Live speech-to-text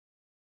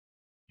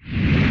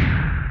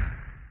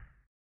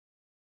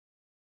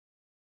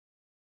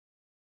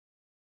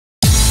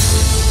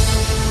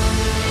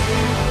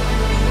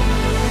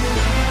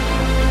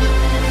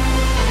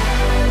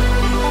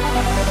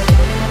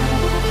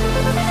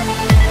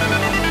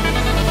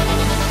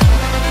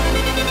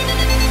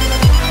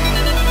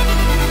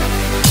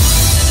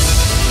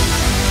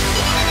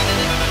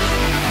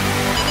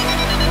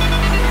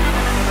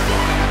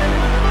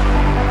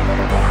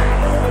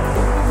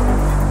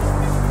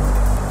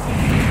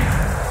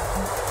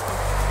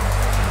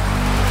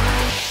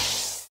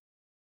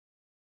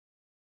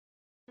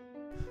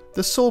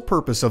The sole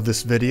purpose of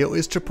this video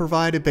is to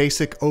provide a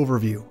basic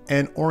overview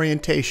and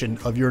orientation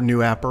of your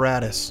new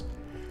apparatus.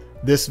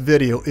 This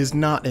video is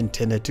not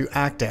intended to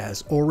act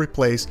as or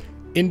replace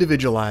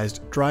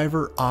individualized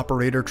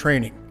driver-operator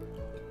training.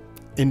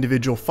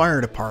 Individual fire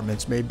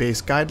departments may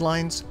base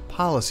guidelines,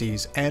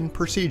 policies, and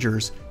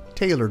procedures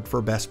tailored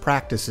for best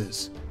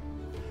practices.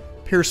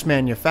 Pierce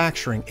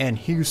Manufacturing and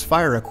Hughes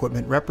Fire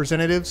Equipment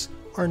representatives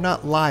are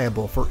not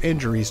liable for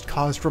injuries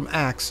caused from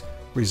acts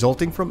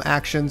resulting from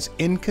actions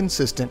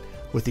inconsistent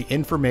with the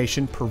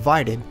information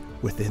provided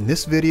within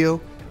this video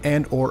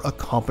and/or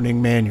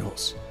accompanying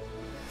manuals.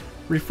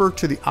 Refer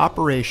to the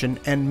Operation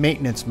and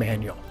Maintenance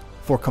Manual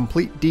for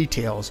complete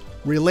details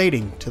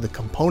relating to the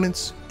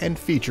components and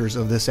features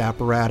of this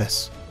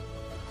apparatus.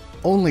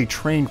 Only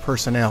trained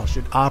personnel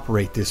should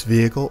operate this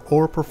vehicle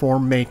or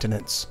perform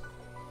maintenance.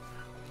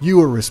 You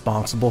are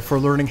responsible for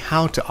learning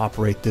how to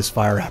operate this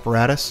fire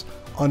apparatus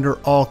under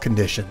all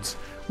conditions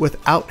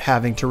without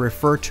having to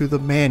refer to the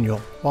manual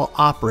while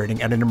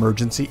operating at an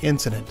emergency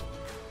incident.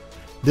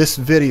 This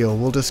video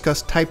will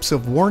discuss types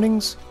of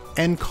warnings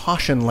and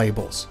caution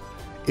labels.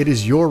 It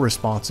is your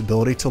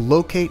responsibility to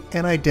locate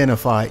and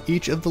identify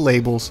each of the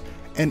labels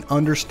and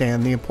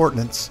understand the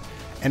importance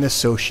and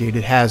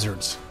associated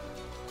hazards.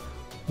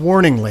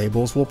 Warning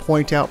labels will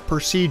point out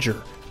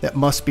procedure that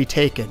must be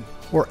taken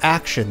or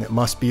action that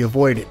must be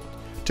avoided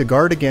to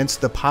guard against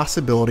the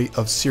possibility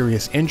of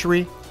serious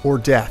injury or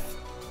death.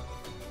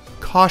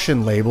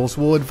 Caution labels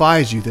will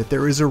advise you that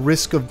there is a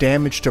risk of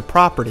damage to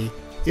property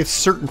if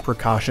certain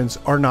precautions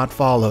are not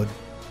followed.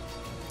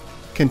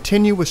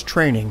 Continuous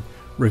training,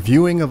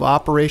 reviewing of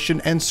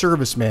operation and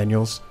service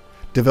manuals,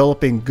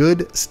 developing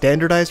good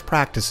standardized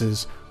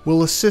practices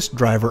will assist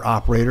driver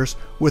operators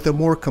with a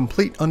more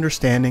complete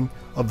understanding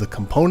of the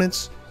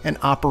components and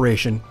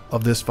operation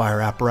of this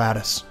fire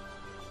apparatus.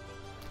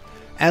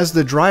 As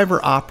the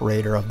driver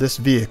operator of this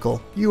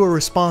vehicle, you are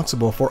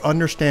responsible for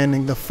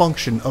understanding the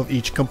function of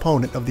each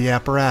component of the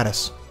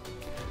apparatus,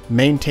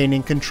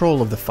 maintaining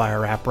control of the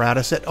fire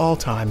apparatus at all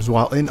times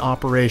while in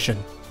operation,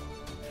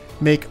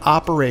 make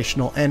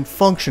operational and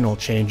functional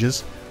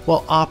changes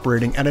while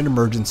operating at an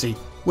emergency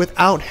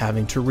without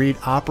having to read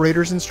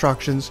operator's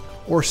instructions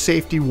or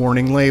safety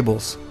warning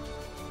labels,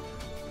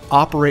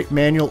 operate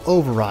manual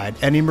override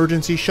and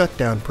emergency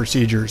shutdown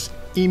procedures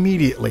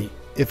immediately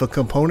if a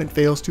component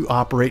fails to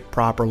operate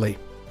properly.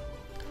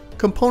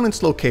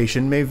 Components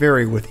location may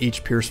vary with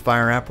each Pierce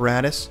fire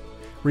apparatus.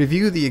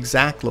 Review the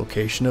exact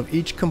location of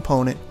each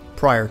component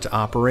prior to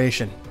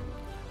operation.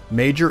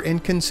 Major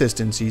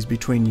inconsistencies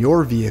between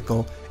your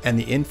vehicle and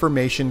the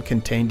information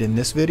contained in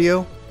this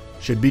video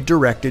should be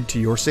directed to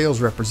your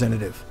sales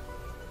representative.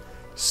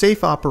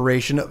 Safe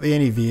operation of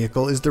any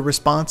vehicle is the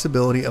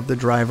responsibility of the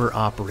driver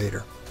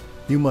operator.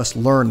 You must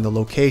learn the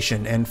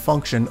location and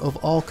function of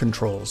all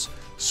controls,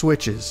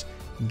 switches,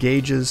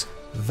 gauges,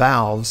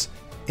 valves,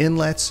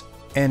 inlets,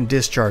 and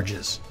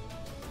discharges.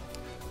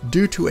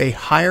 Due to a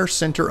higher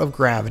center of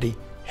gravity,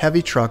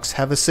 heavy trucks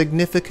have a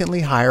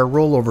significantly higher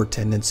rollover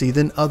tendency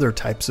than other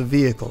types of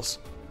vehicles.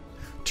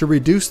 To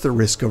reduce the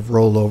risk of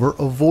rollover,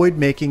 avoid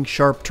making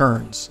sharp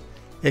turns,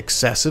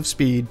 excessive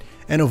speed,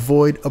 and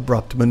avoid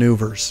abrupt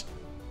maneuvers.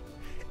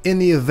 In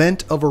the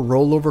event of a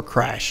rollover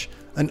crash,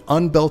 an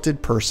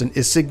unbelted person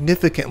is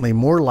significantly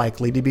more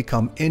likely to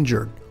become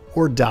injured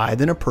or die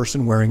than a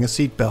person wearing a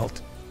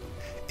seatbelt.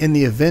 In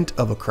the event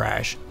of a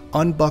crash,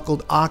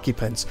 unbuckled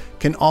occupants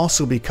can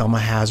also become a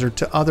hazard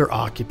to other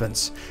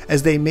occupants,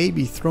 as they may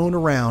be thrown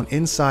around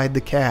inside the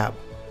cab.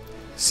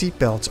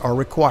 Seatbelts are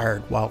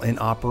required while in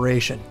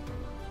operation.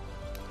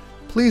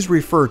 Please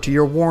refer to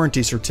your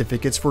warranty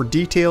certificates for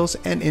details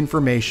and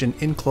information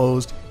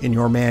enclosed in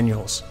your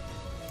manuals.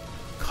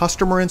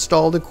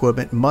 Customer-installed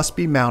equipment must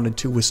be mounted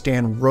to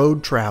withstand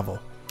road travel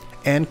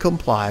and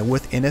comply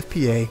with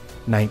NFPA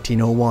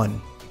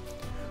 1901.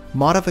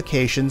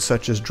 Modifications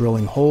such as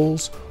drilling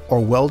holes or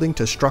welding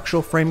to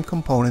structural frame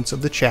components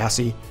of the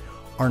chassis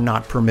are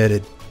not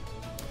permitted.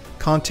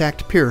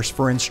 Contact Pierce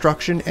for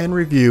instruction and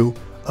review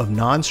of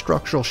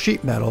non-structural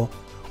sheet metal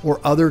or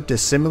other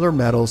dissimilar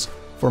metals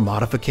for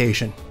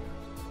modification.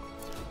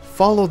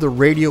 Follow the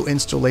radio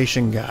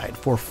installation guide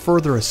for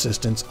further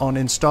assistance on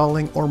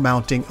installing or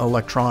mounting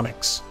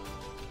electronics.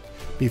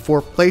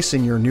 Before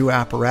placing your new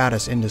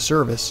apparatus into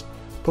service,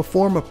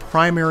 perform a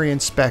primary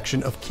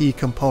inspection of key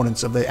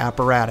components of the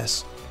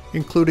apparatus,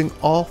 including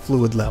all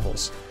fluid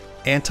levels,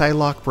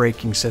 anti-lock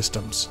braking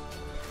systems,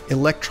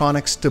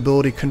 electronic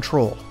stability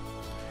control,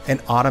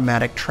 and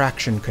automatic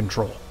traction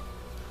control.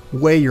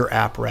 Weigh your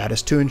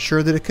apparatus to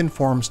ensure that it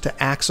conforms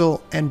to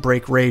axle and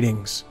brake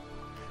ratings.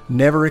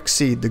 Never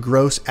exceed the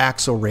gross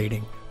axle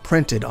rating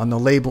printed on the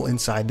label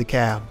inside the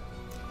cab.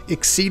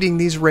 Exceeding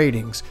these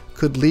ratings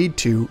could lead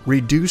to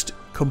reduced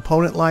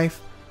component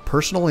life,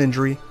 personal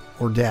injury,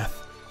 or death.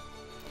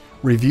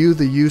 Review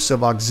the use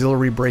of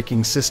auxiliary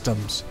braking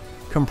systems,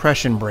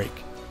 compression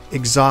brake,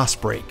 exhaust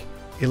brake,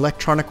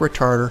 electronic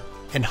retarder,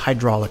 and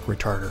hydraulic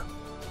retarder.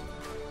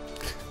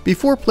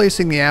 Before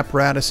placing the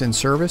apparatus in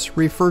service,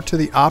 refer to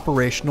the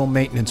operational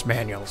maintenance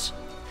manuals.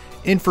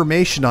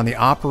 Information on the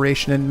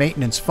operation and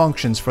maintenance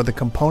functions for the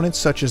components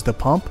such as the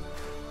pump,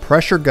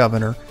 pressure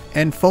governor,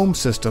 and foam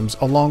systems,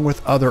 along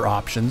with other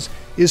options,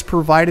 is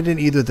provided in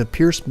either the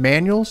Pierce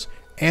manuals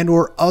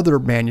and/or other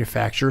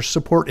manufacturer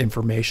support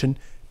information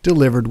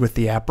delivered with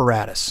the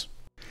apparatus.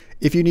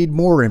 If you need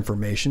more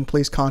information,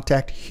 please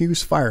contact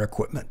Hughes Fire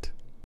Equipment.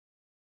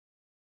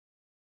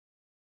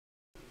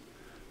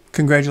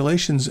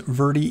 Congratulations,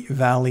 Verde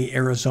Valley,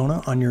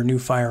 Arizona, on your new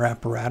fire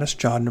apparatus,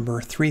 job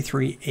number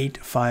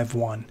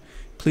 33851.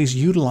 Please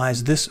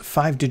utilize this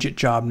 5-digit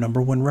job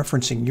number when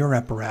referencing your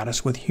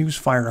apparatus with Hughes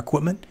Fire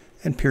Equipment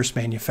and Pierce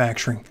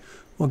Manufacturing.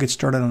 We'll get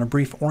started on a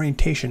brief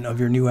orientation of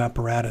your new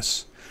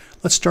apparatus.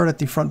 Let's start at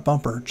the front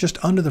bumper. Just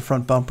under the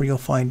front bumper, you'll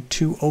find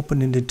 2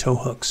 open-ended tow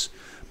hooks.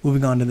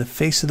 Moving on to the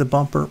face of the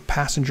bumper,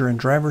 passenger and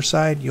driver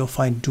side, you'll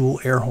find dual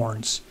air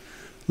horns.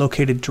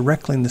 Located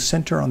directly in the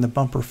center on the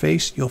bumper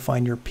face, you'll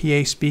find your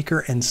PA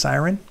speaker and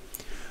siren.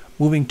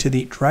 Moving to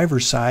the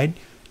driver's side,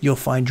 you'll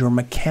find your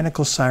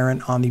mechanical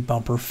siren on the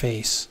bumper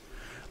face.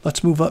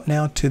 Let's move up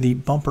now to the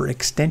bumper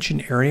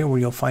extension area where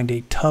you'll find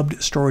a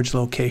tubbed storage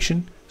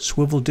location,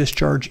 swivel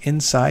discharge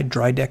inside,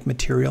 dry deck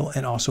material,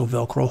 and also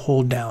Velcro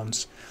hold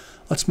downs.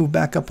 Let's move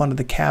back up onto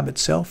the cab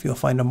itself. You'll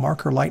find a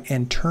marker light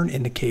and turn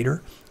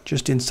indicator.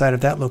 Just inside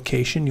of that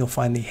location, you'll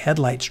find the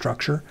headlight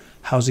structure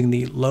housing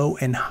the low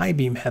and high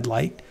beam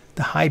headlight.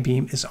 The high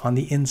beam is on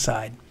the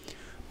inside.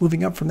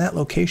 Moving up from that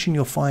location,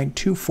 you'll find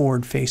 2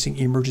 forward-facing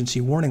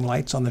emergency warning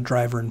lights on the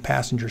driver and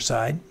passenger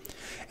side.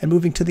 And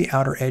moving to the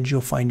outer edge,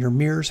 you'll find your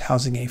mirrors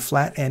housing a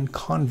flat and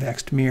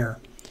convex mirror.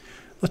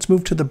 Let's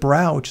move to the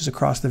brow, which is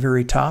across the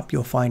very top.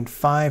 You'll find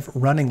 5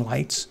 running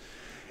lights.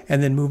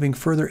 And then moving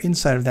further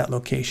inside of that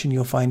location,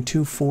 you'll find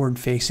 2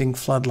 forward-facing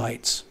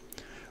floodlights.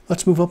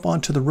 Let's move up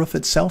onto the roof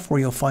itself where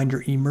you'll find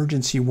your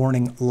emergency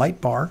warning light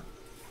bar.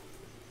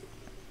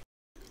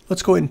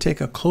 Let's go ahead and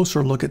take a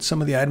closer look at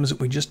some of the items that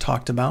we just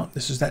talked about.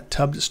 This is that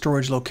tubbed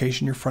storage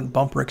location, your front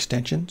bumper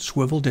extension,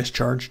 swivel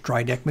discharge,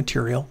 dry deck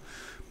material.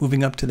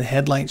 Moving up to the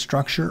headlight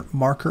structure,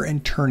 marker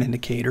and turn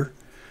indicator.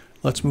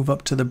 Let's move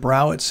up to the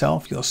brow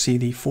itself. You'll see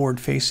the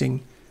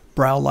forward-facing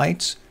brow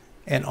lights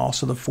and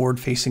also the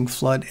forward-facing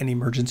flood and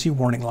emergency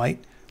warning light.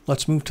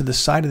 Let's move to the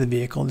side of the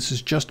vehicle. This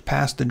is just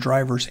past the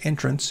driver's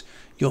entrance.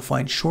 You'll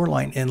find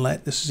shoreline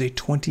inlet. This is a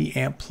 20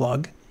 amp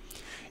plug.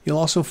 You'll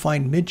also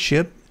find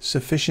midship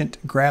sufficient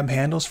grab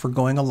handles for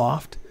going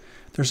aloft.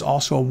 There's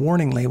also a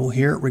warning label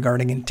here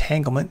regarding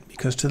entanglement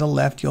because to the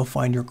left you'll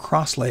find your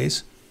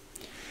crosslays.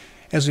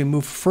 As we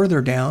move further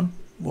down,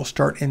 we'll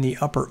start in the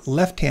upper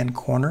left-hand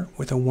corner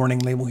with a warning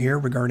label here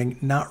regarding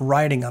not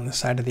riding on the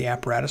side of the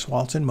apparatus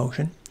while it's in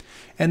motion.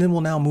 And then we'll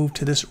now move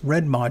to this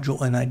red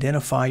module and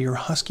identify your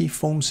Husky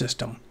foam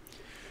system.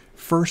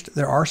 First,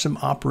 there are some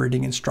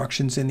operating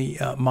instructions in the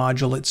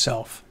module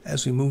itself.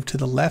 As we move to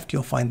the left,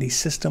 you'll find the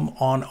system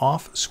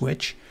on-off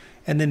switch.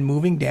 And then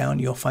moving down,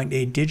 you'll find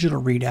a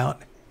digital readout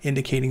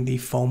indicating the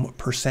foam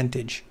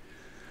percentage.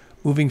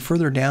 Moving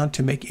further down,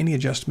 to make any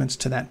adjustments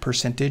to that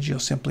percentage, you'll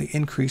simply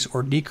increase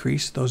or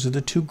decrease. Those are the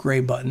 2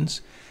 gray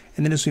buttons.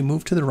 And then as we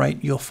move to the right,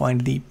 you'll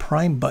find the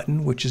prime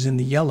button, which is in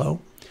the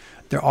yellow.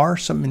 There are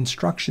some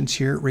instructions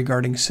here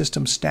regarding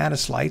system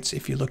status lights.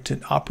 If you looked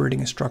at operating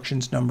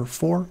instructions number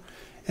 4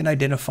 and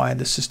identify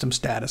the system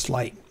status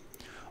light.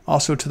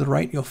 Also to the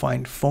right, you'll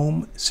find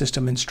foam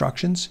system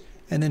instructions.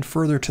 And then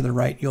further to the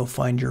right, you'll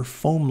find your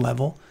foam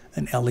level,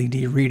 an LED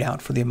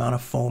readout for the amount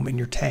of foam in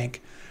your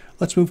tank.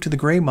 Let's move to the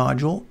gray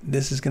module.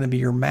 This is going to be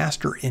your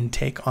master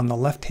intake on the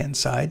left-hand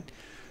side.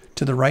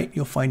 To the right,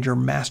 you'll find your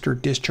master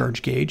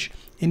discharge gauge.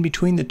 In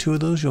between the 2 of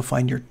those, you'll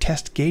find your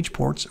test gauge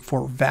ports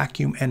for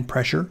vacuum and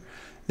pressure.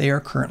 They are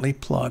currently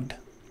plugged.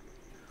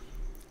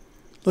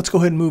 Let's go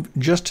ahead and move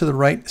just to the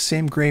right,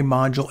 same gray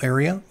module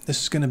area.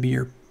 This is going to be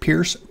your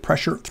Pierce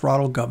pressure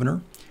throttle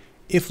governor.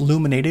 If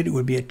illuminated, it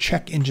would be a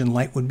check engine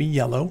light would be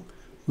yellow.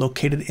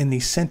 Located in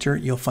the center,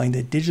 you'll find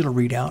a digital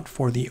readout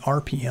for the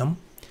RPM.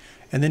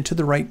 And then to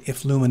the right,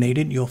 if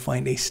illuminated, you'll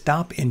find a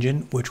stop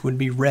engine, which would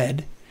be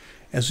red.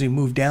 As we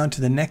move down to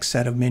the next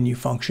set of menu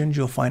functions,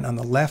 you'll find on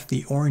the left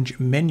the orange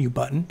menu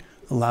button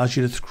allows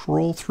you to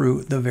scroll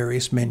through the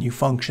various menu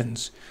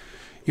functions.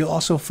 You'll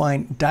also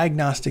find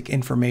diagnostic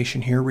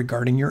information here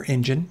regarding your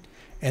engine.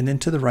 And then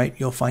to the right,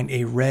 you'll find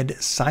a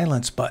red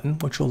silence button,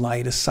 which will allow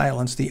you to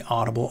silence the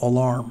audible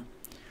alarm.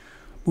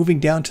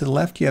 Moving down to the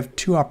left, you have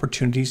 2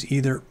 opportunities,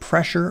 either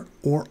pressure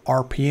or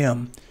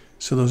RPM.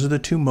 So those are the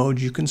 2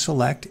 modes you can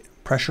select,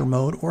 pressure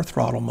mode or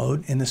throttle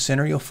mode. In the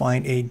center, you'll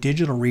find a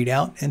digital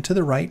readout, and to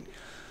the right,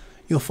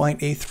 you'll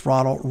find a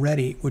throttle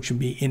ready, which would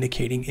be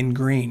indicating in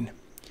green.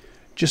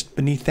 Just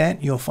beneath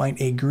that, you'll find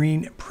a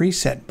green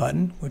preset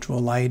button, which will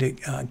allow you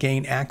to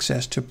gain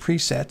access to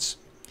presets.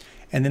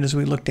 And then as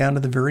we look down to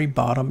the very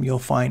bottom, you'll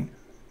find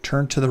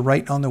turn to the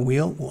right on the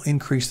wheel will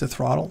increase the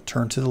throttle,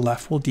 turn to the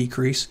left will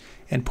decrease,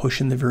 and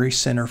push in the very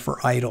center for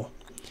idle.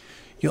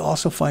 You'll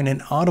also find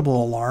an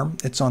audible alarm.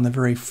 It's on the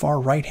very far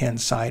right-hand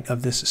side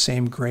of this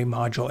same gray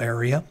module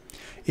area.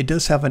 It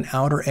does have an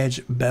outer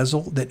edge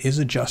bezel that is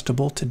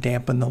adjustable to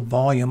dampen the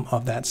volume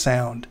of that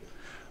sound.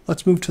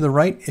 Let's move to the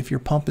right. If your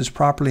pump is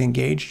properly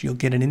engaged, you'll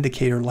get an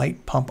indicator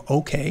light, pump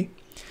OK.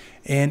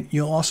 And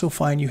you'll also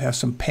find you have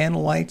some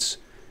panel lights,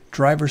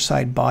 driver's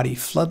side body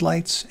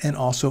floodlights, and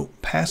also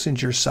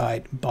passenger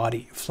side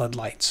body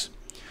floodlights.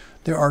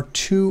 There are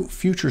two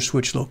future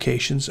switch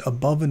locations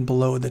above and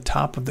below the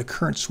top of the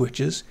current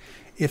switches.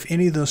 If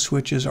any of those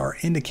switches are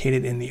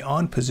indicated in the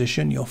on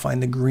position, you'll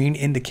find the green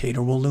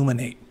indicator will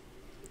illuminate.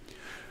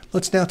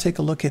 Let's now take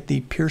a look at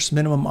the Pierce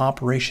minimum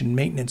operation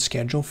maintenance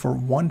schedule for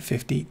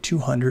 150,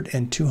 200,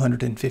 and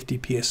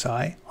 250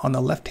 psi. On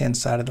the left-hand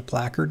side of the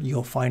placard,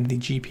 you'll find the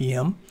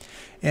GPM,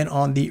 and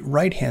on the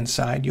right-hand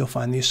side, you'll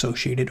find the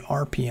associated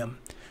RPM,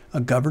 a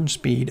governed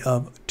speed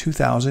of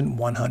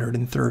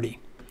 2,130.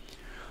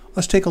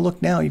 Let's take a look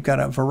now. You've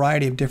got a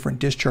variety of different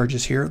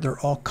discharges here.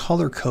 They're all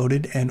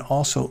color-coded and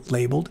also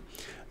labeled.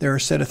 There are a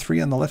set of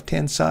 3 on the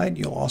left-hand side.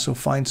 You'll also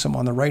find some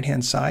on the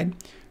right-hand side.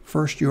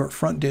 First, your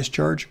front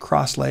discharge,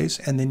 crosslays,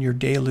 and then your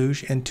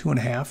deluge and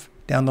 2.5.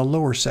 Down the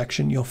lower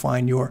section, you'll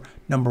find your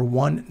number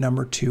 1,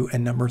 number 2,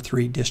 and number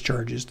 3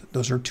 discharges.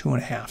 Those are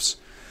 2.5s.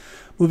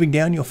 Moving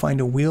down, you'll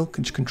find a wheel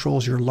which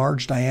controls your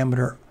large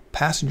diameter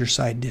passenger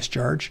side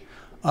discharge.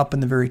 Up in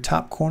the very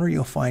top corner,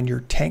 you'll find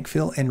your tank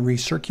fill and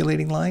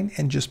recirculating line,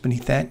 and just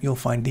beneath that, you'll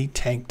find the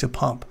tank to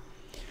pump.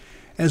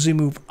 As we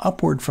move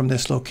upward from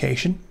this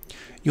location,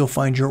 you'll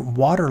find your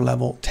water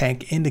level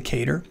tank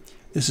indicator.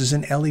 This is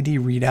an LED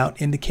readout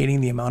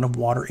indicating the amount of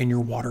water in your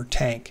water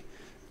tank.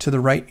 To the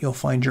right, you'll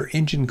find your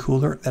engine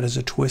cooler. That is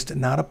a twist,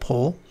 not a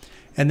pull.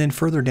 And then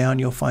further down,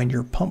 you'll find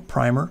your pump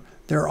primer.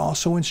 There are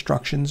also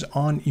instructions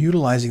on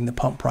utilizing the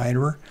pump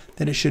primer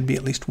that it should be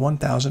at least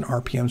 1,000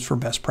 RPMs for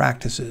best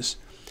practices.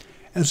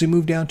 As we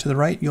move down to the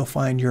right, you'll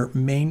find your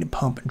main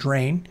pump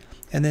drain.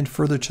 And then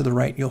further to the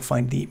right, you'll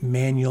find the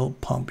manual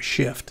pump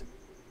shift.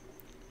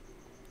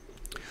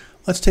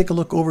 Let's take a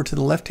look over to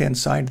the left-hand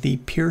side, the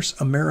Pierce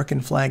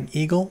American Flag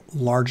Eagle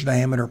large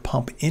diameter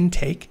pump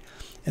intake.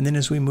 And then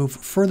as we move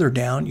further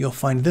down, you'll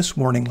find this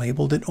warning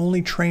label that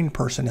only trained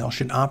personnel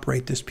should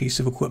operate this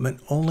piece of equipment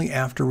only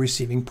after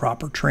receiving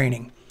proper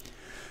training.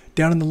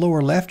 Down in the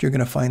lower left, you're going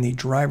to find the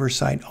driver's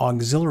side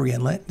auxiliary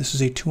inlet. This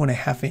is a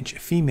 2.5-inch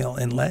female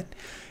inlet.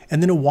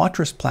 And then a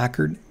Watrous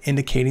placard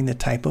indicating the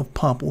type of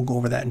pump. We'll go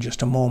over that in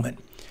just a moment.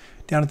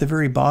 Down at the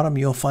very bottom,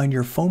 you'll find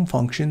your foam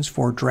functions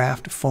for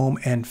draft, foam,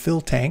 and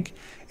fill tank.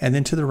 And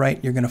then to the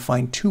right, you're going to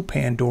find 2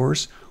 pan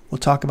doors. We'll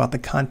talk about the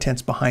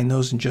contents behind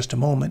those in just a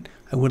moment.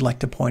 I would like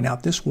to point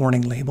out this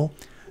warning label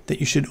that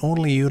you should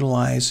only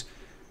utilize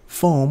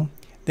foam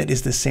that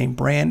is the same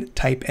brand,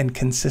 type, and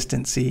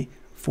consistency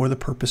for the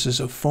purposes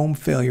of foam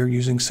failure.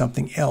 Using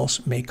something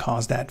else may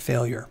cause that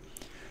failure.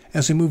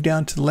 As we move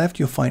down to the left,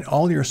 you'll find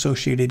all your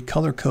associated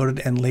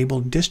color-coded and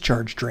labeled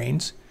discharge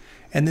drains.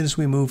 And then as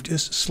we move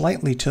just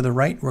slightly to the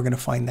right, we're going to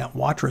find that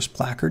Watrous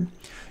placard.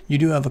 You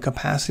do have a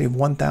capacity of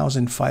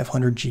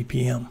 1,500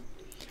 GPM.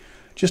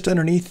 Just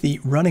underneath the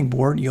running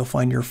board, you'll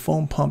find your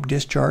foam pump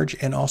discharge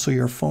and also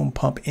your foam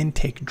pump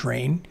intake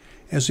drain.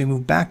 As we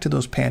move back to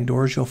those pan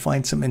doors, you'll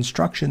find some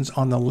instructions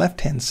on the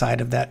left-hand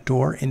side of that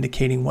door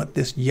indicating what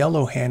this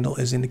yellow handle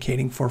is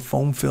indicating for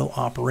foam fill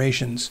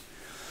operations.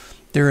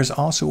 There is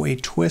also a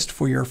twist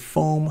for your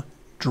foam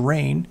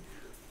drain.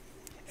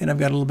 And I've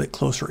got a little bit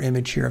closer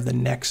image here of the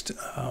next,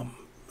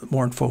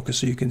 more in focus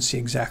so you can see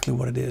exactly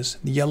what it is.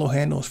 The yellow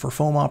handle is for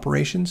foam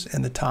operations,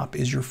 and the top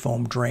is your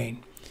foam drain.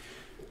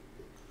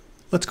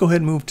 Let's go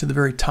ahead and move to the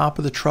very top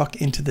of the truck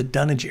into the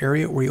dunnage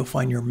area where you'll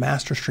find your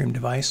master stream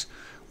device.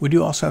 We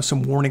do also have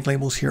some warning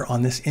labels here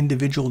on this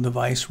individual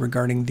device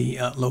regarding the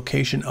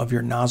location of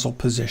your nozzle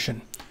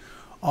position.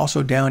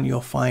 Also down,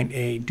 you'll find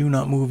a do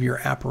not move your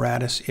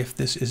apparatus if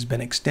this has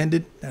been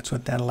extended. That's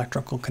what that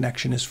electrical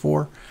connection is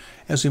for.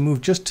 As we move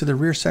just to the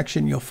rear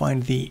section, you'll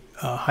find the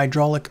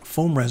hydraulic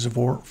foam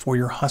reservoir for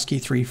your Husky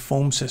 3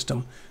 foam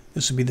system.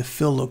 This will be the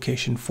fill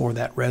location for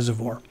that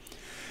reservoir.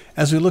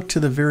 As we look to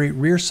the very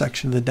rear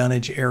section of the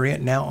dunnage area,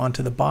 now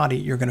onto the body,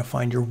 you're going to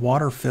find your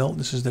water fill.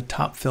 This is the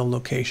top fill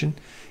location.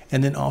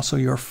 And then also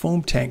your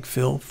foam tank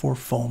fill for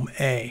foam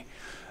A.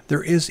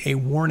 There is a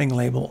warning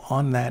label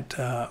on that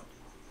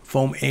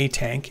foam A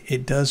tank.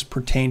 It does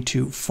pertain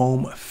to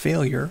foam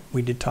failure.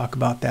 We did talk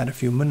about that a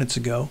few minutes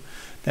ago.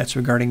 That's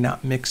regarding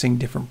not mixing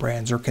different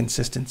brands or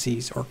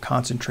consistencies or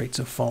concentrates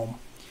of foam.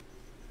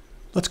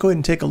 Let's go ahead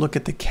and take a look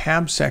at the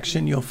cab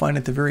section. You'll find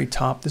at the very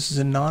top, this is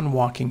a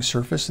non-walking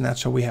surface, and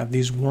that's why we have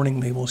these warning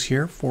labels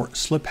here for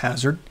slip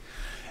hazard.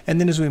 And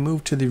then as we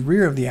move to the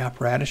rear of the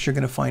apparatus, you're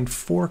going to find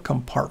 4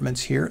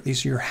 compartments here.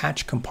 These are your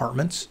hatch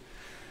compartments.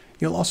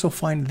 You'll also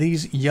find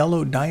these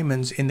yellow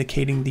diamonds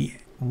indicating the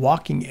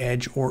walking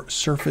edge or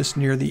surface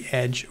near the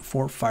edge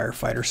for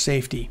firefighter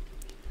safety.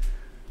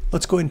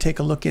 Let's go ahead and take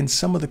a look in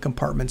some of the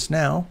compartments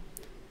now.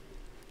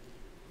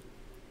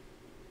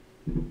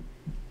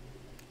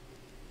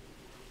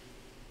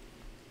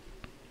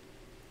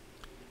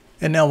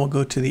 And now we'll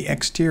go to the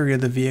exterior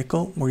of the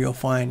vehicle where you'll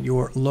find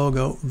your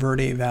logo,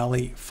 Verde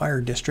Valley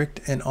Fire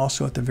District, and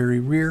also at the very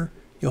rear,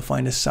 you'll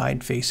find a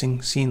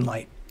side-facing scene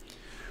light.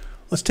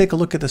 Let's take a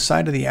look at the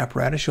side of the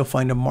apparatus. You'll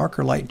find a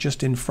marker light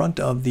just in front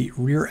of the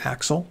rear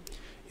axle.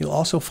 You'll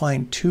also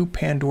find 2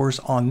 pan doors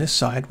on this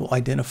side. We'll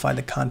identify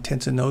the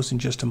contents in those in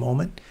just a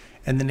moment.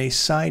 And then a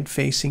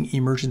side-facing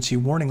emergency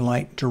warning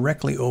light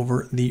directly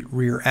over the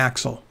rear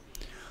axle.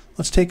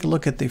 Let's take a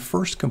look at the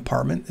first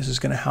compartment. This is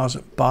going to house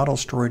a bottle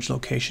storage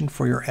location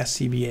for your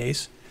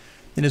SCBAs.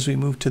 Then as we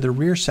move to the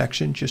rear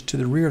section, just to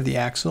the rear of the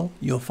axle,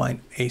 you'll find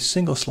a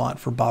single slot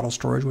for bottle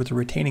storage with a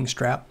retaining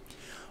strap,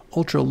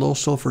 ultra low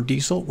sulfur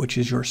diesel, which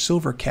is your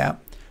silver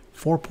cap,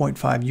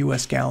 4.5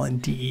 US gallon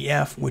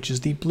DEF, which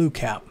is the blue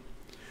cap.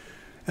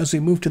 As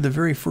we move to the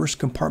very first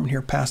compartment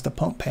here past the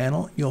pump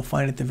panel, you'll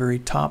find at the very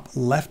top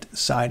left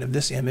side of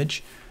this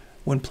image,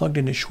 when plugged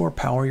into shore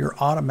power, your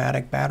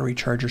automatic battery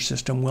charger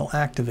system will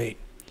activate.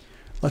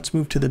 Let's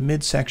move to the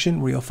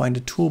midsection where you'll find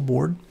a tool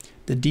board.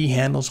 The D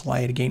handles allow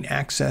you to gain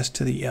access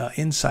to the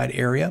inside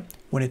area.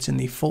 When it's in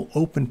the full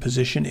open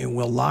position, it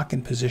will lock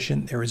in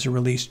position. There is a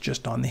release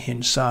just on the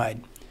hinge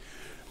side.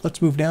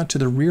 Let's move down to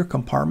the rear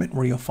compartment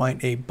where you'll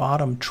find a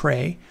bottom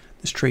tray.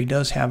 This tray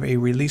does have a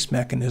release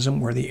mechanism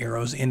where the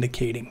arrow is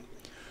indicating.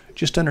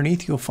 Just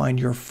underneath you'll find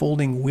your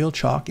folding wheel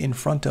chock in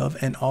front of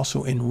and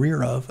also in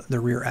rear of the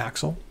rear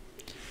axle.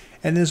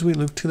 And as we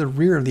look to the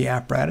rear of the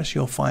apparatus,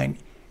 you'll find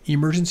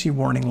emergency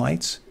warning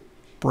lights,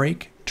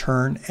 brake,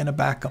 turn, and a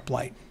backup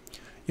light.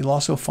 You'll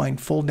also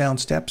find fold down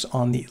steps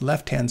on the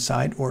left-hand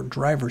side or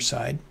driver's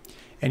side.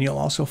 And you'll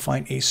also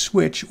find a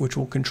switch which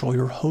will control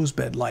your hose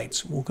bed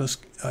lights. We'll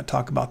just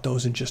talk about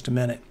those in just a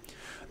minute.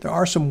 There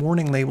are some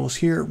warning labels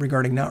here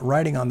regarding not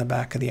riding on the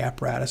back of the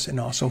apparatus and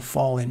also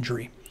fall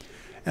injury.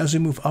 As we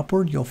move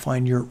upward, you'll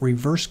find your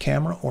reverse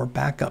camera or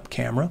backup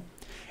camera,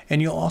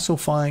 and you'll also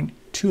find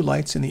 2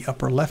 lights in the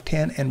upper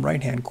left-hand and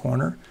right-hand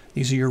corner.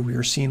 These are your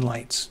rear scene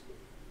lights.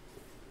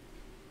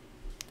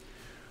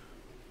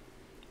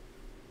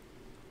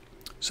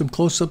 Some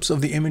close-ups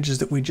of the images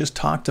that we just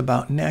talked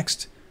about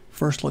next.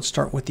 First, let's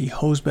start with the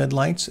hose bed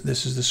lights.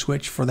 This is the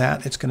switch for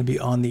that. It's going to be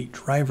on the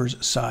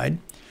driver's side.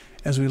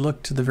 As we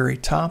look to the very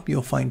top,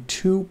 you'll find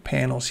 2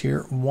 panels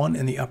here, one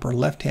in the upper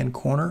left-hand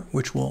corner,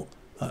 which will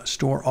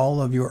store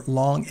all of your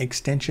long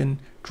extension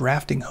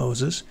drafting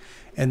hoses,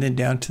 and then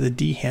down to the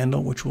D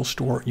handle, which will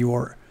store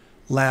your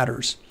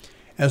ladders.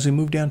 As we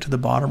move down to the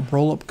bottom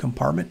roll-up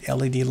compartment,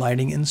 LED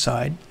lighting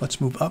inside.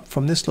 Let's move up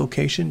from this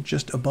location.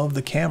 Just above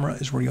the camera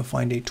is where you'll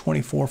find a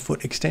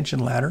 24-foot extension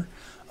ladder,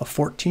 a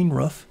 14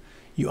 roof.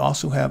 You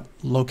also have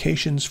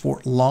locations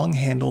for long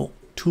handle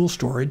tool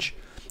storage,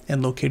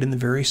 and located in the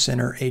very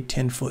center, a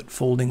 10-foot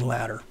folding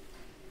ladder.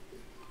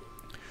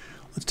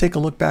 Let's take a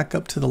look back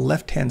up to the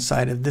left-hand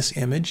side of this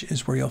image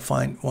is where you'll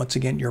find, once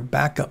again, your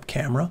backup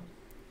camera.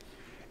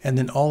 And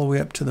then all the way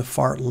up to the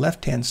far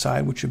left-hand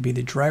side, which would be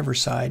the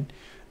driver's side,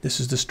 this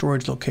is the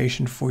storage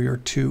location for your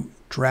 2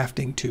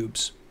 drafting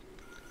tubes.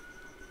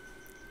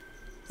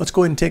 Let's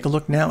go ahead and take a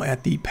look now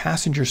at the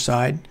passenger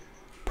side.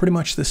 Pretty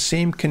much the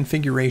same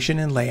configuration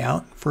and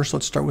layout. First,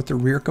 let's start with the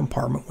rear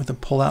compartment with a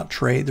pull-out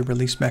tray. The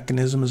release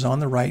mechanism is on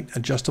the right,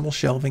 adjustable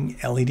shelving,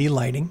 LED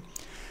lighting.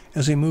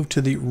 As we move to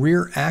the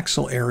rear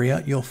axle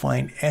area, you'll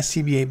find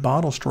SCBA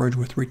bottle storage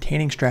with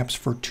retaining straps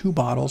for 2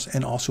 bottles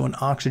and also an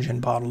oxygen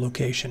bottle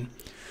location.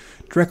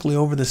 Directly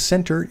over the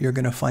center, you're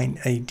going to find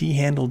a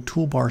D-handled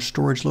toolbar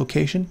storage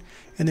location,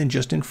 and then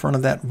just in front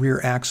of that rear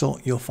axle,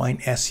 you'll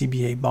find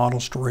SCBA bottle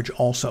storage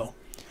also.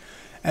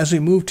 As we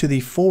move to the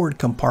forward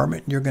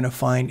compartment, you're going to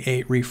find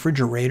a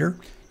refrigerator.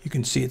 You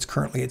can see it's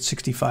currently at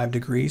 65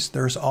 degrees.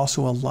 There's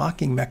also a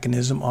locking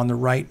mechanism on the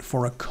right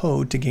for a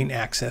code to gain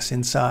access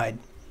inside.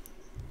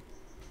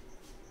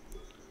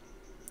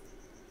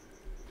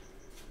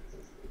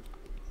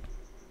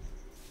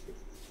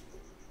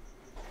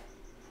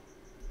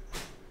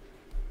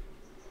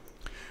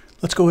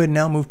 Let's go ahead and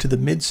now move to the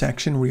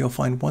midsection where you'll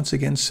find once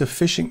again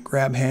sufficient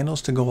grab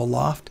handles to go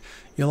aloft.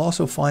 You'll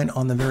also find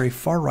on the very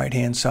far right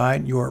hand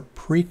side your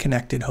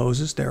pre-connected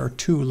hoses. There are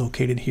 2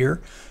 located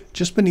here.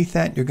 Just beneath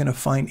that you're going to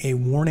find a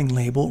warning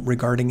label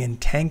regarding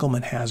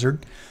entanglement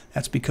hazard.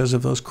 That's because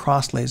of those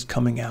crosslays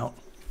coming out.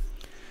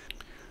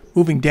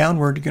 Moving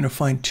downward, you're going to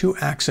find 2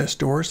 access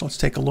doors. Let's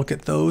take a look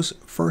at those.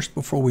 First,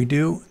 before we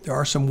do, there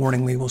are some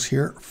warning labels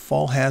here: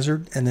 fall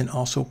hazard and then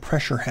also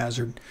pressure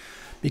hazard.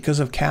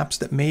 Because of caps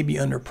that may be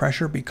under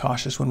pressure, be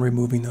cautious when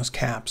removing those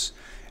caps.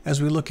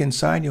 As we look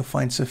inside, you'll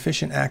find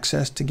sufficient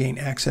access to gain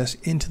access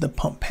into the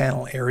pump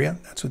panel area.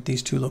 That's what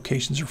these 2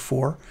 locations are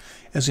for.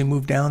 As we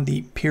move down,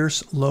 the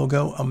Pierce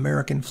logo,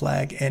 American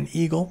flag, and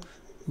eagle,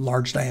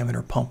 large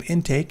diameter pump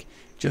intake.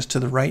 Just to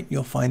the right,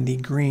 you'll find the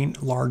green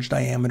large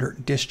diameter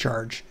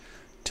discharge.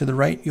 To the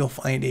right, you'll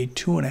find a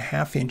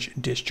 2.5-inch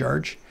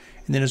discharge.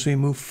 And then as we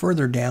move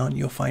further down,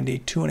 you'll find a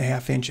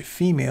 2.5-inch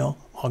female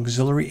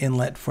auxiliary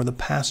inlet for the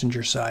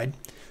passenger side.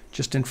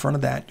 Just in front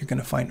of that, you're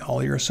going to find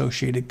all your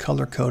associated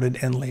color-coded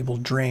and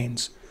labeled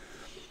drains.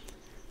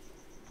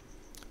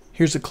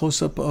 Here's a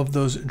close-up of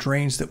those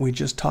drains that we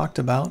just talked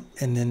about.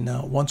 And then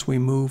once we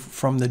move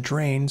from the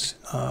drains,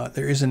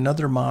 there is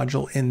another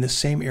module in the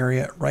same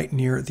area right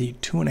near the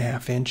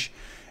 2.5-inch,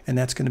 and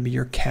that's going to be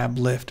your cab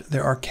lift.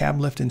 There are cab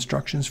lift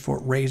instructions for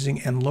raising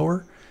and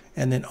lower,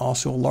 and then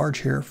also a large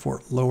here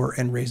for lower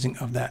and raising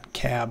of that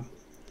cab.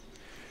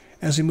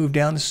 As we move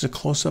down, this is a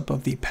close-up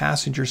of the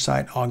passenger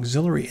side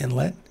auxiliary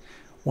inlet.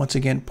 Once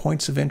again,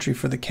 points of entry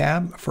for the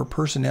cab. For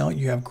personnel,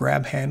 you have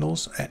grab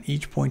handles at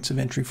each points of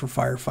entry for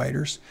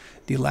firefighters.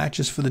 The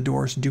latches for the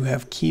doors do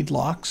have keyed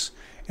locks.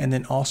 And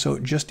then also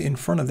just in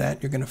front of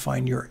that, you're going to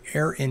find your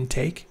air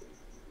intake.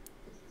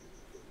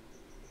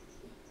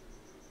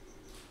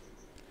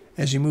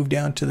 As you move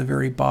down to the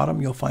very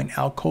bottom, you'll find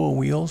Alcoa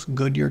wheels,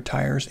 Goodyear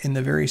tires. In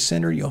the very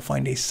center, you'll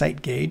find a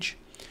sight gauge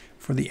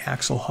for the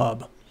axle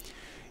hub.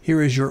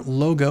 Here is your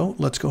logo.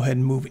 Let's go ahead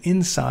and move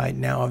inside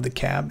now of the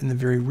cab. In the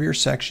very rear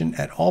section,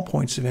 at all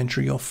points of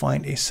entry, you'll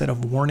find a set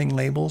of warning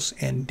labels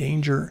and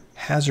danger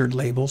hazard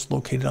labels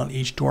located on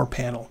each door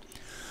panel.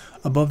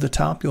 Above the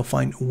top, you'll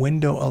find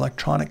window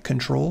electronic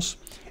controls,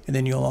 and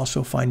then you'll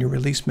also find your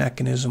release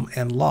mechanism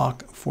and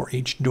lock for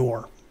each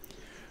door.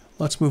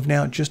 Let's move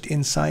now just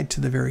inside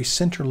to the very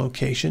center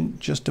location.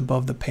 Just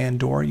above the pan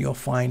door, you'll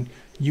find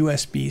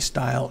USB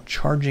style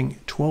charging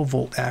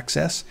 12-volt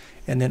access,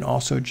 and then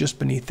also just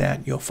beneath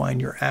that, you'll find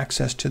your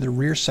access to the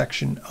rear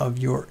section of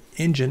your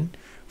engine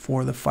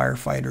for the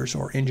firefighters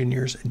or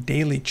engineers'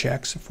 daily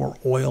checks for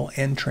oil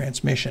and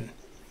transmission.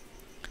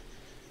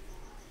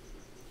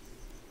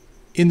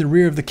 In the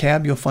rear of the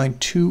cab, you'll find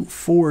two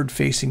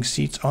forward-facing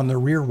seats on the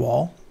rear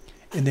wall,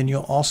 and then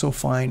you'll also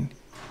find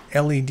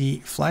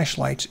LED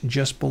flashlights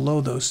just below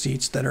those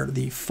seats that are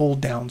the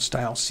fold-down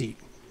style seat.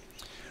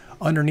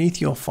 Underneath,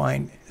 you'll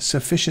find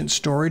sufficient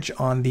storage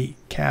on the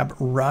cab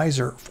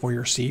riser for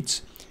your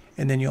seats,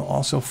 and then you'll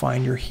also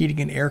find your heating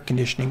and air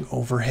conditioning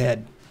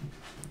overhead.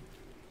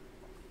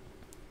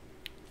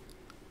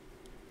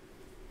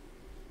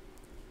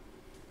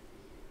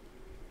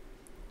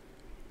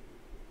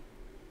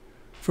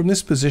 From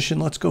this position,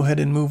 let's go ahead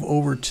and move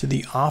over to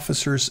the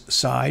officer's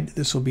side.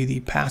 This will be the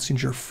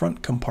passenger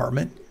front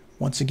compartment.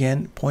 Once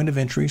again, point of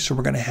entry, so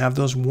we're going to have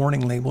those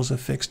warning labels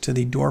affixed to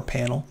the door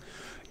panel.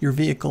 Your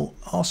vehicle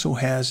also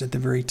has at the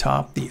very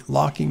top the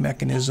locking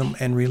mechanism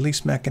and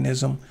release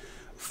mechanism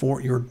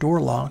for your door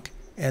lock,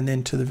 and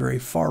then to the very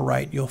far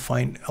right you'll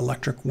find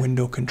electric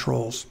window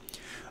controls.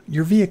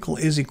 Your vehicle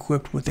is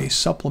equipped with a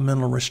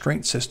supplemental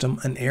restraint system,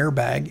 an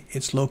airbag.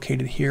 It's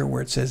located here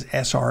where it says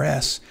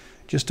SRS.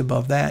 Just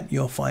above that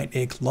you'll find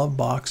a glove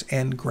box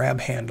and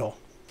grab handle.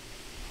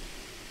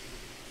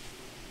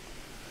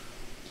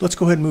 Let's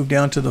go ahead and move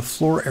down to the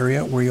floor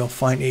area where you'll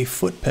find a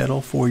foot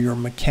pedal for your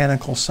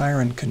mechanical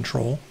siren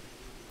control.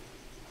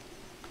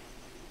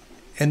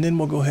 And then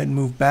we'll go ahead and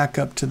move back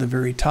up to the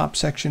very top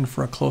section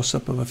for a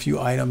close-up of a few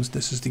items.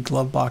 This is the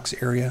glove box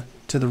area.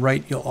 To the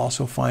right, you'll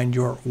also find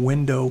your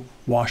window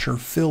washer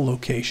fill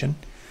location.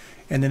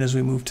 And then as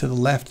we move to the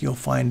left, you'll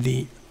find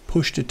the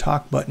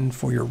push-to-talk button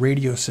for your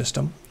radio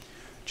system.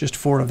 Just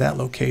forward of that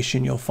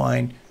location, you'll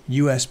find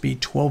USB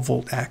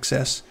 12-volt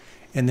access,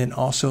 and then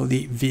also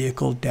the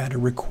vehicle data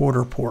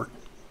recorder port.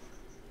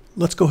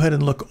 Let's go ahead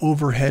and look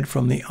overhead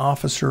from the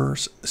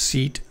officer's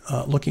seat.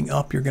 Looking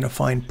up, you're going to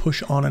find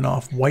push on and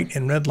off white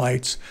and red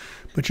lights,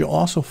 but you'll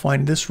also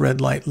find this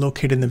red light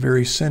located in the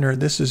very center.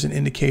 This is an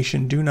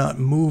indication do not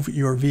move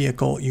your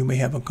vehicle. You may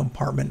have a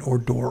compartment or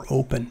door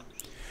open.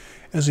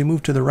 As we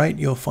move to the right,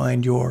 you'll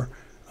find your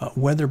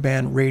weather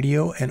band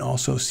radio and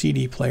also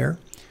CD player.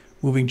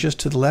 Moving just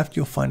to the left,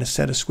 you'll find a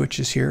set of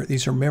switches here.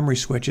 These are memory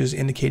switches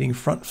indicating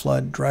front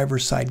flood,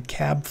 driver's side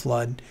cab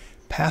flood,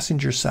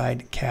 passenger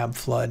side cab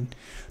flood,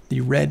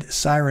 the red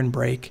siren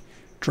brake,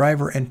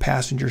 driver and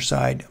passenger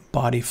side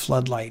body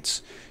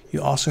floodlights.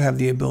 You also have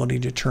the ability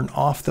to turn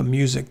off the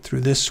music through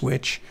this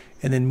switch,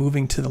 and then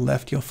moving to the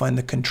left, you'll find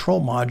the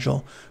control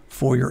module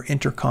for your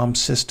intercom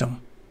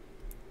system.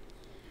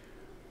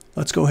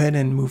 Let's go ahead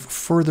and move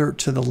further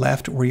to the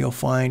left where you'll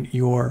find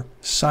your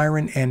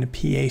siren and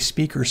PA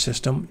speaker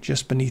system.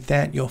 Just beneath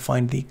that, you'll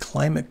find the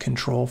climate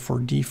control for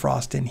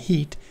defrost and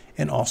heat,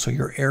 and also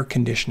your air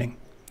conditioning.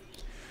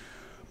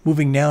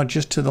 Moving now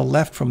just to the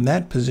left from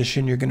that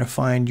position, you're going to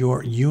find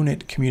your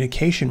unit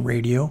communication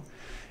radio.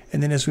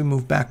 And then as we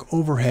move back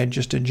overhead,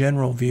 just a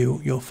general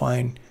view, you'll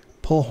find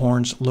pull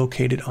horns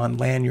located on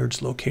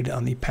lanyards located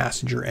on the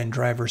passenger and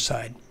driver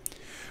side.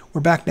 We're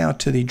back now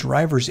to the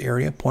driver's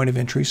area, point of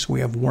entry, so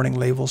we have warning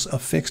labels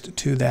affixed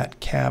to that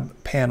cab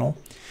panel.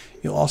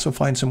 You'll also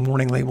find some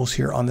warning labels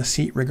here on the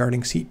seat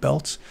regarding seat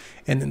belts,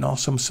 and then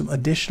also some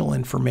additional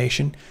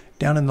information.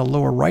 Down in the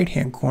lower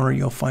right-hand corner,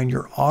 you'll find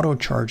your auto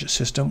charge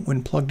system.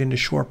 When plugged into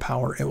shore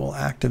power, it will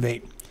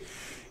activate.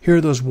 Here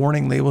are those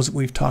warning labels that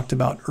we've talked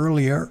about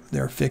earlier.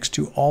 They're affixed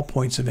to all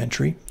points of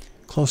entry.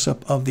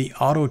 Close-up of the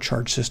auto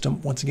charge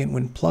system. Once again,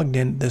 when plugged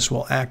in, this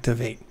will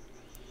activate.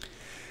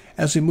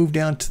 As we move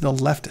down to the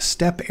left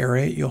step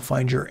area, you'll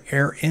find your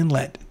air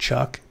inlet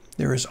chuck.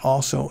 There is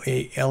also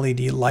a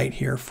LED light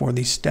here for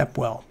the step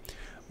well.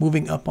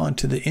 Moving up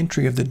onto the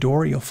entry of the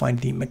door, you'll find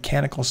the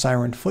mechanical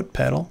siren foot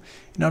pedal.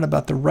 And on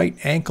about the right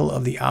ankle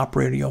of the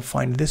operator, you'll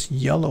find this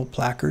yellow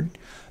placard.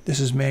 This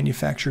is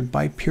manufactured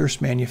by Pierce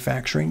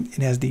Manufacturing.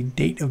 It has the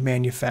date of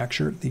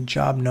manufacture, the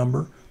job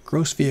number,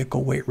 gross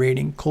vehicle weight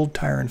rating, cold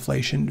tire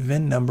inflation,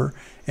 VIN number,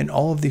 and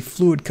all of the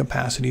fluid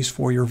capacities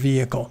for your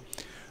vehicle.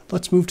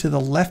 Let's move to the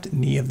left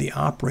knee of the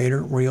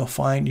operator where you'll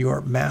find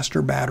your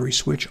master battery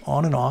switch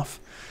on and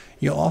off.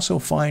 You'll also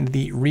find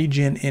the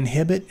regen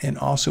inhibit and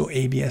also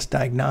ABS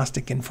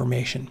diagnostic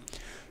information.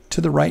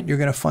 To the right, you're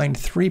going to find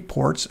 3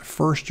 ports.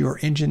 First, your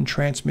engine,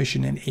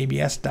 transmission, and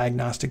ABS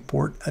diagnostic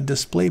port, a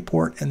display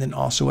port, and then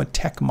also a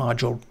tech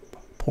module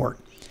port.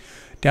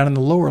 Down in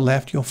the lower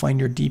left, you'll find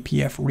your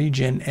DPF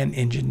regen and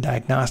engine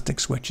diagnostic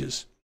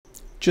switches.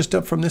 Just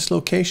up from this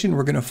location,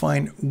 we're going to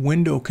find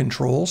window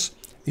controls.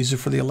 These are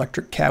for the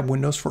electric cab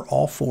windows for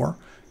all 4.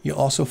 You'll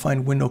also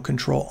find window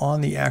control on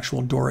the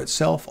actual door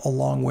itself,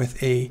 along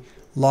with a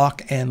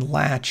lock and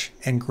latch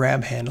and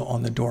grab handle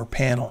on the door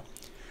panel.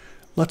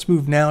 Let's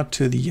move now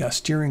to the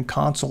steering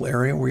console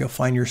area where you'll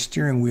find your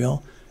steering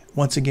wheel.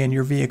 Once again,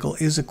 your vehicle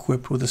is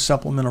equipped with a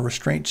supplemental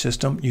restraint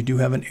system. You do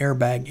have an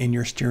airbag in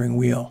your steering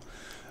wheel.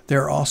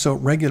 There are also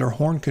regular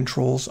horn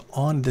controls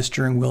on the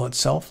steering wheel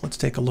itself. Let's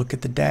take a look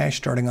at the dash,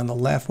 starting on the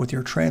left with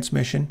your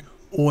transmission,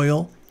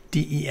 oil,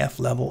 DEF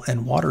level,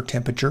 and water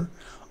temperature.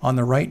 On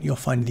the right, you'll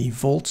find the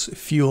volts,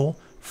 fuel,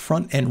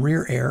 front and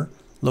rear air.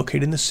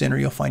 Located in the center,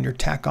 you'll find your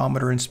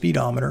tachometer and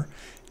speedometer.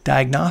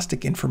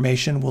 Diagnostic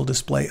information will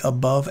display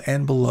above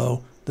and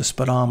below the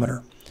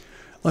speedometer.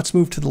 Let's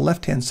move to the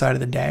left-hand side of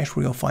the dash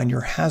where you'll find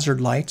your hazard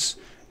lights,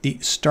 the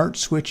start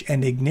switch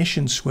and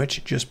ignition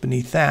switch just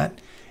beneath that.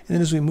 And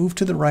then as we move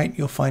to the right,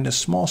 you'll find a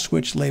small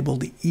switch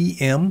labeled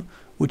EM,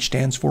 which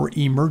stands for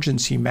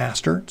Emergency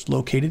Master. It's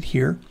located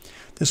here.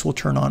 This will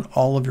turn on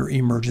all of your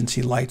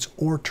emergency lights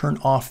or turn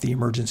off the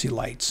emergency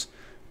lights.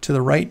 To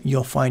the right,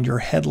 you'll find your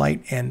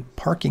headlight and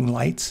parking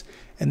lights.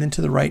 And then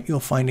to the right, you'll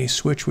find a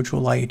switch which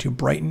will allow you to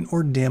brighten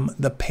or dim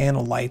the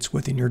panel lights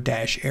within your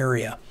dash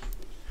area.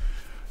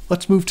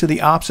 Let's move to the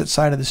opposite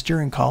side of the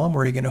steering column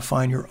where you're going to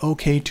find your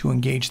OK to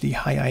engage the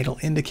high idle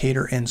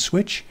indicator and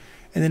switch.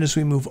 And then as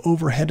we move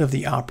overhead of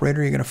the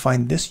operator, you're going to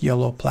find this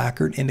yellow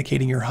placard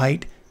indicating your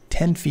height,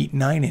 10 feet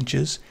 9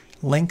 inches,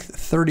 length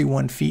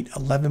 31 feet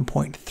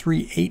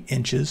 11.38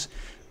 inches,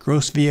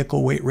 gross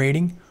vehicle weight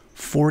rating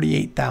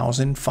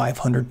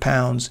 48,500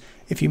 pounds.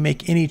 If you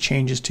make any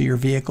changes to your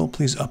vehicle,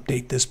 please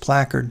update this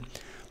placard.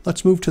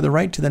 Let's move to the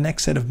right to the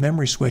next set of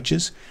memory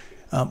switches.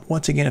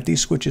 Once again, if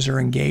these switches are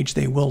engaged,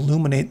 they will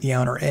illuminate the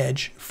outer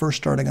edge. First,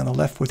 starting on the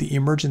left with the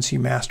Emergency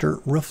Master,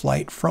 roof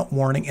light, front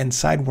warning, and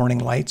side warning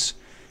lights.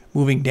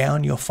 Moving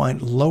down, you'll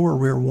find lower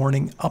rear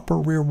warning, upper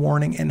rear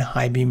warning, and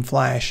high beam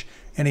flash,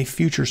 and a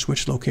future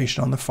switch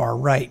location on the far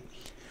right.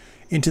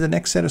 Into the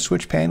next set of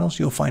switch panels,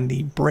 you'll find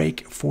the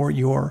brake for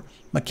your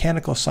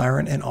mechanical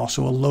siren and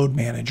also a load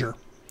manager.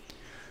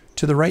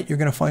 To the right, you're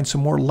going to find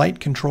some more light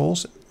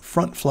controls,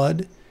 front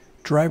flood,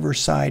 driver's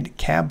side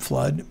cab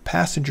flood,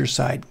 passenger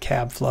side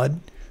cab flood,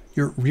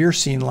 your rear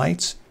scene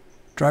lights,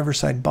 driver's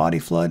side body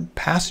flood,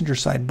 passenger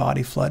side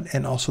body flood,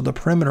 and also the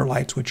perimeter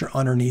lights which are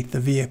underneath the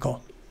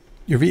vehicle.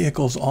 Your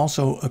vehicle is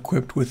also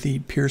equipped with the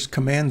Pierce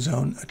Command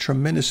Zone, a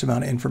tremendous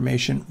amount of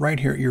information right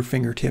here at your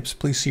fingertips.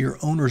 Please see your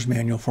owner's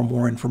manual for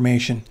more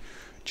information.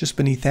 Just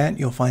beneath that,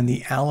 you'll find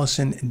the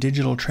Allison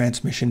digital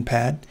transmission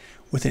pad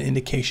with an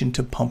indication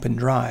to pump and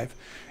drive.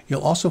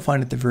 You'll also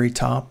find at the very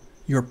top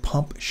your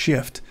pump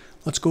shift.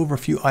 Let's go over a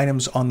few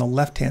items on the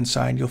left-hand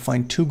side. You'll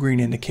find 2 green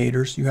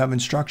indicators. You have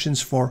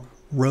instructions for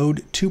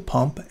road to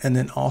pump and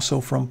then also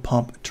from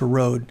pump to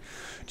road.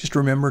 Just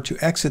remember to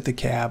exit the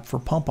cab for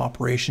pump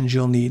operations.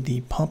 You'll need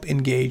the pump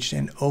engaged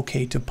and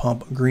OK to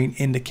pump green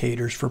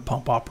indicators for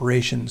pump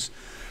operations.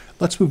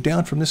 Let's move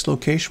down from this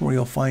location where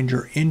you'll find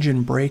your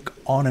engine brake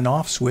on and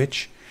off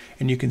switch,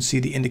 and you can see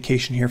the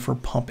indication here for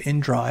pump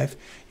in drive.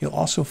 You'll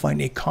also find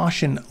a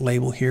caution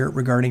label here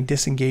regarding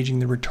disengaging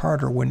the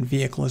retarder when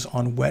vehicle is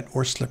on wet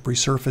or slippery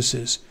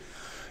surfaces.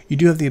 You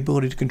do have the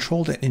ability to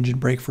control that engine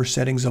brake for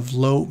settings of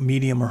low,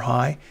 medium, or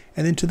high,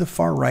 and then to the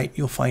far right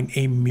you'll find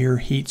a mirror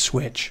heat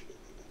switch.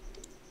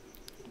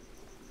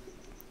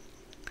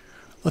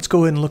 Let's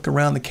go ahead and look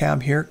around the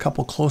cab here. A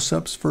couple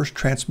close-ups. First,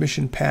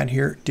 transmission pad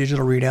here,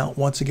 digital readout,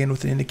 once again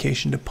with an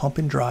indication to pump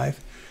and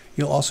drive.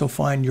 You'll also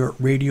find your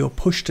radio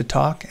push to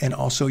talk and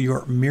also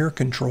your mirror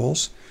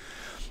controls.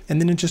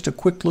 And then in just a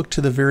quick look to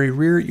the very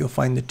rear, you'll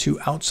find the 2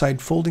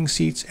 outside folding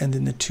seats and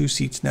then the 2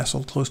 seats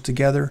nestled close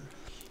together.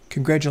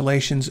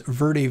 Congratulations,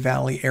 Verde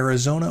Valley,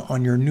 Arizona,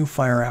 on your new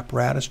fire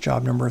apparatus,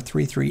 job number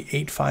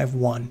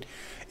 33851.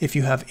 If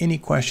you have any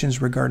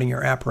questions regarding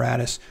your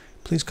apparatus,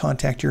 please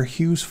contact your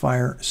Hughes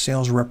Fire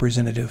sales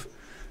representative.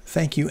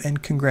 Thank you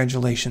and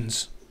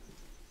congratulations.